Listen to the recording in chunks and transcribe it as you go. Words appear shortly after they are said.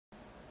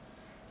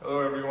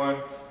Hello everyone.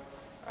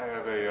 I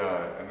have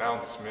an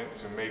announcement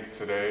to make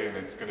today, and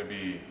it's going to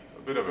be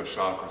a bit of a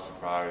shock or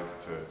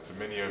surprise to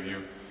many of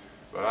you,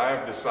 but I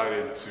have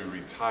decided to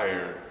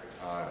retire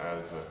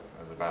as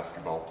a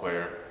basketball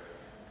player.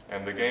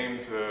 And the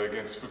games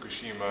against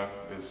Fukushima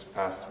this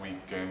past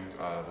weekend,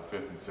 the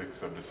 5th and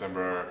 6th of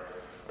December,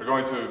 are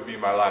going to be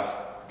my last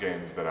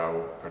games that I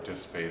will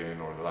participate in,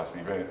 or the last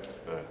events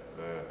that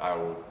I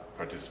will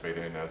participate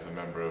in as a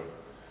member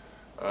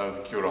of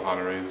the Kyoto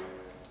Hanarays.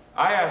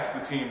 I asked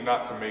the team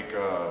not to make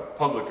a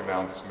public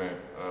announcement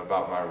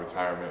about my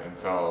retirement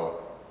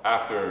until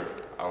after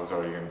I was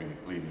already going to be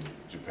leaving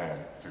Japan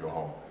to go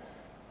home.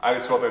 I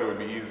just felt that it would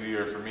be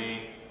easier for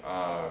me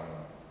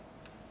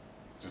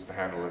just to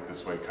handle it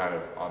this way, kind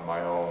of on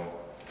my own.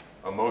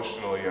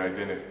 Emotionally, I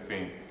didn't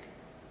think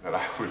that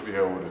I would be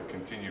able to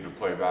continue to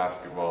play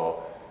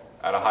basketball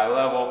at a high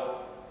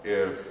level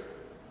if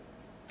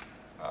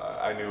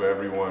I knew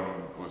everyone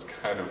was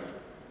kind of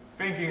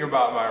thinking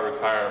about my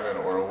retirement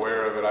or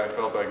aware of it. I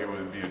felt like it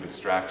would be a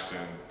distraction,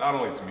 not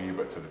only to me,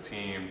 but to the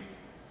team.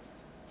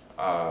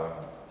 I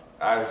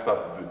just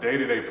thought the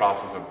day-to-day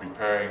process of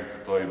preparing to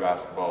play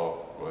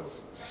basketball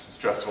was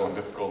stressful and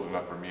difficult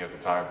enough for me at the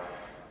time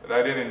that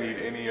I didn't need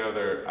any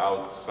other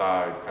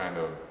outside kind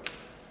of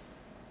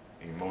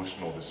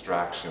emotional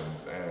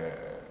distractions. And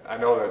I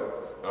know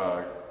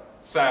that's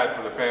sad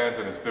for the fans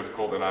and it's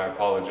difficult, and I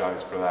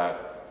apologize for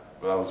that,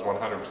 but that was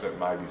 100%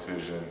 my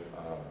decision.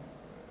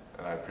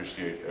 And I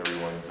appreciate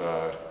everyone's,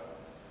 I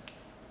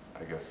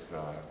guess,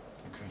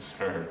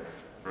 concern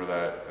for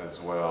that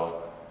as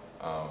well,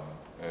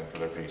 and for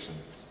their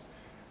patience.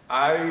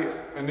 I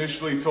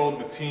initially told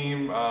the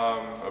team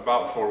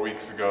about 4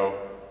 weeks ago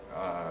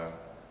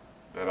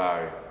that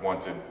I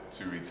wanted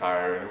to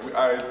retire, and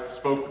I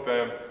spoke with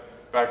them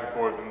back and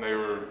forth, and they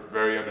were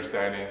very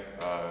understanding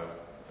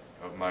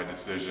of my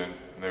decision,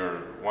 and they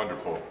were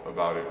wonderful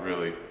about it,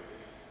 really.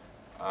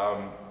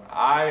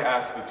 I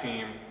asked the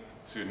team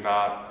to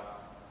not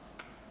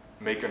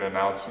make an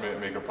announcement,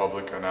 make a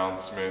public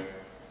announcement,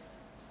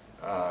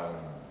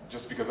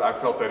 just because I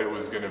felt that it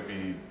was going to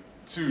be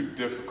too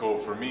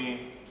difficult for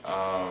me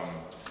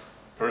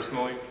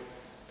personally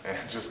and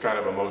just kind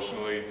of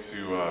emotionally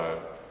to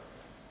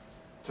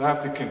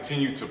have to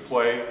continue to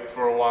play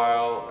for a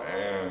while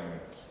and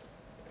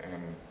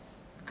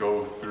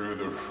go through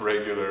the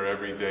regular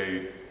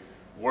everyday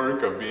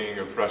work of being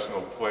a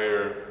professional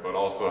player, but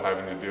also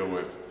having to deal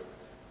with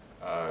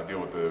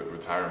the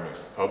retirement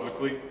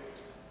publicly.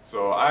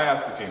 So I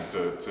asked the team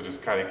to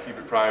just kind of keep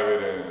it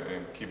private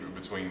and keep it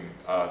between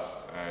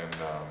us, and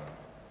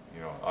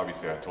you know,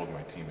 obviously I told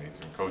my teammates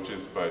and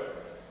coaches,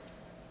 but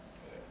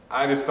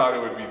I just thought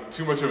it would be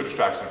too much of a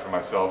distraction for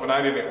myself, and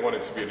I didn't want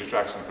it to be a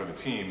distraction for the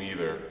team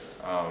either.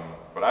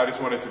 But I just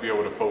wanted to be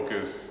able to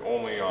focus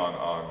only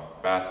on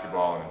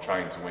basketball and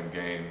trying to win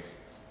games,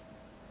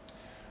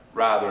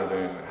 rather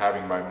than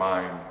having my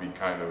mind be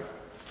kind of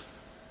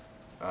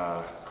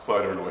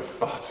cluttered with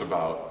thoughts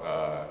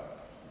about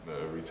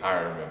the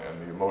retirement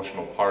and the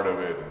emotional part of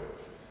it.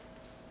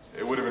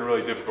 It would have been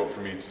really difficult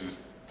for me to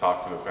just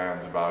talk to the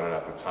fans about it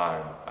at the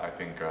time. I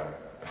think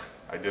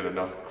I did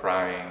enough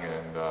crying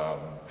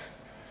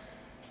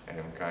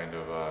and kind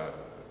of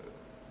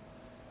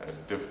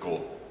had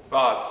difficult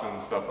thoughts and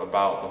stuff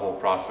about the whole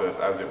process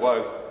as it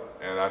was,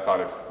 and I thought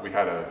if we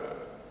had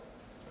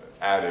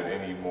added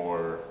any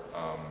more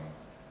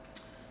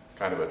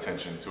kind of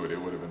attention to it,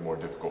 it would have been more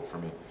difficult for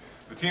me.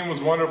 The team was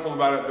wonderful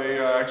about it. They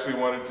actually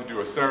wanted to do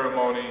a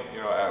ceremony, you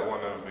know, at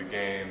one of the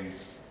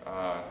games,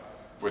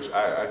 which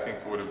I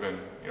think would have been,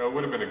 you know,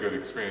 would have been a good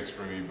experience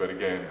for me. But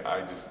again,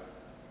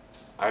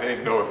 I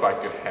didn't know if I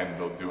could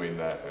handle doing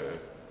that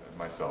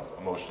myself,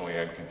 emotionally,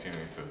 and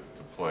continuing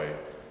to play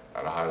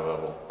at a high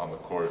level on the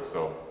court.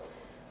 So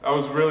that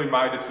was really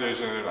my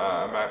decision, and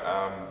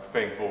I'm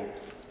thankful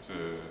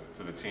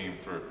to the team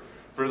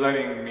for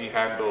letting me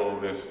handle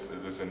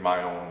this in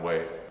my own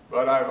way.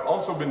 But I've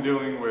also been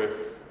dealing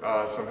with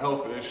some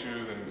health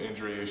issues and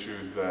injury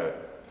issues that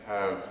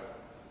have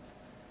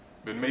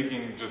been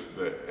making just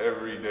the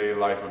everyday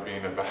life of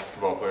being a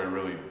basketball player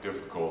really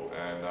difficult,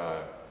 and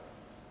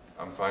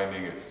I'm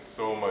finding it's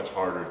so much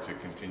harder to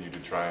continue to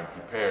try and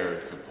prepare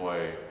to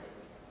play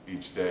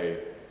each day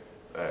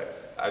that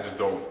I just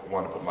don't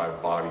want to put my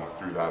body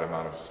through that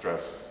amount of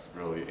stress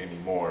really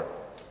anymore.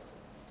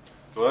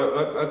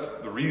 So that's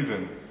the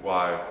reason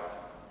why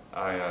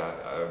I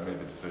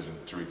made the decision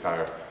to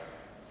retire.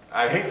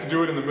 I hate to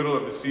do it in the middle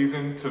of the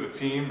season to the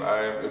team.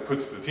 It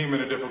puts the team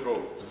in a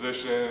difficult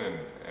position, and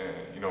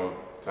you know,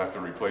 to have to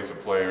replace a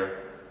player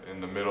in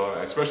the middle,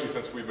 especially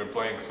since we've been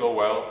playing so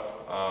well.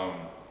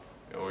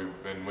 You know,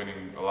 we've been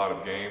winning a lot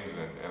of games,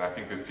 and I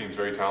think this team's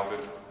very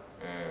talented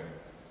and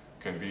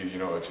can be, you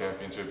know, a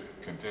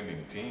championship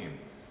contending team.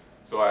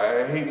 So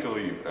I hate to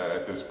leave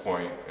at this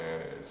point,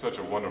 and it's such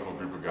a wonderful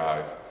group of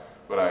guys,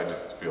 but I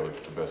just feel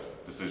it's the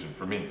best decision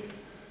for me.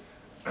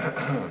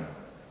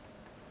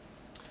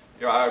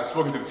 You know, I've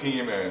spoken to the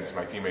team and to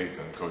my teammates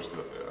and coach,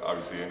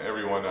 obviously, and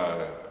everyone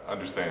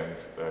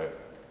understands that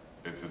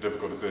it's a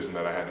difficult decision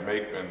that I had to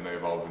make, and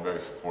they've all been very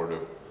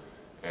supportive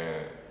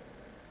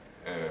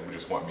and we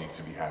just want me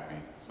to be happy.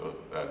 So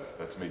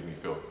that's made me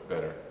feel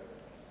better.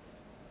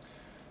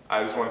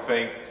 I just want to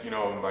thank,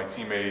 my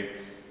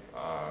teammates,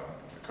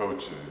 the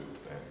coaches,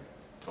 and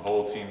the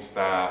whole team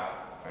staff,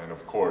 and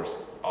of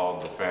course, all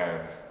of the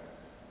fans.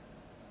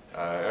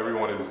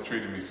 Everyone has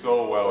treated me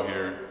so well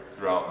here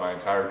throughout my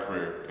entire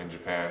career in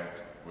Japan,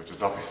 which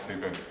has obviously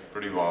been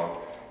pretty long,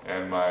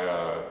 and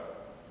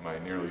my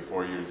nearly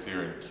 4 years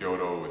here in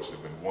Kyoto, which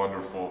have been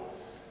wonderful.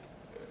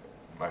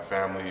 My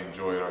family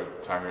enjoyed our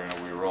time here,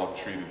 and we were all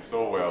treated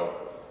so well,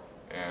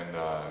 and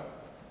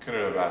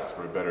couldn't have asked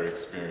for a better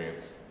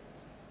experience.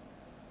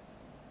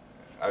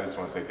 I just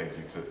want to say thank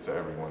you to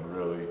everyone,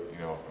 really,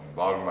 from the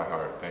bottom of my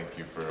heart. Thank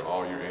you for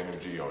all your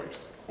energy, all your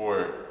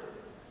support,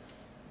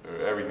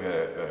 everything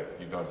that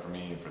you've done for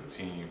me and for the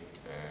team,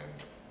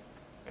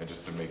 and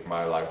just to make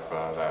my life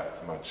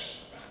that much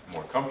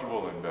more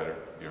comfortable and better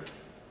here.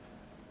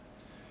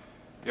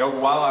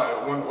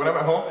 When I'm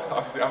at home,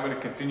 obviously I'm going to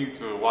continue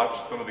to watch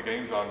some of the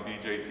games on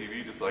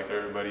BJTV just like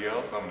everybody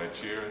else. I'm going to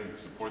cheer and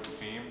support the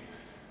team.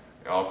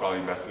 I'll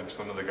probably message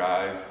some of the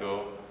guys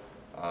still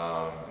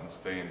and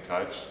stay in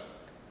touch.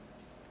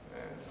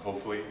 And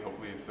hopefully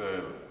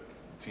the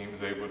team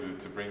is able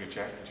to bring a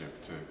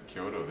championship to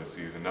Kyoto this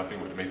season.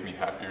 Nothing would make me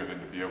happier than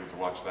to be able to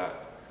watch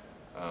that.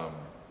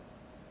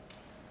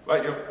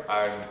 But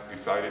I'm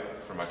excited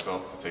for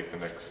myself to take the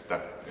next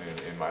step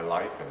in my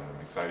life, and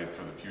I'm excited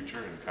for the future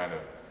and kind of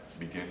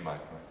begin my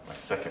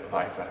second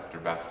life after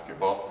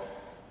basketball.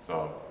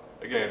 So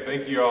again,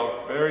 thank you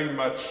all very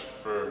much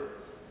for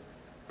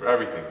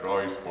everything, for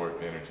all your support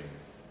and energy.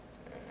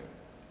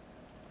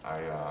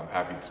 And I'm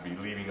happy to be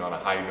leaving on a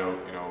high note.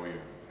 We've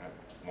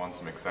won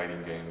some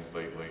exciting games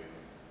lately,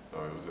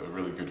 so it was a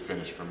really good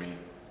finish for me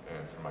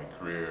and for my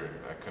career,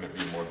 and I couldn't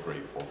be more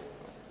grateful.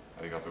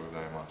 ありがとうご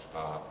ざいまし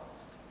た。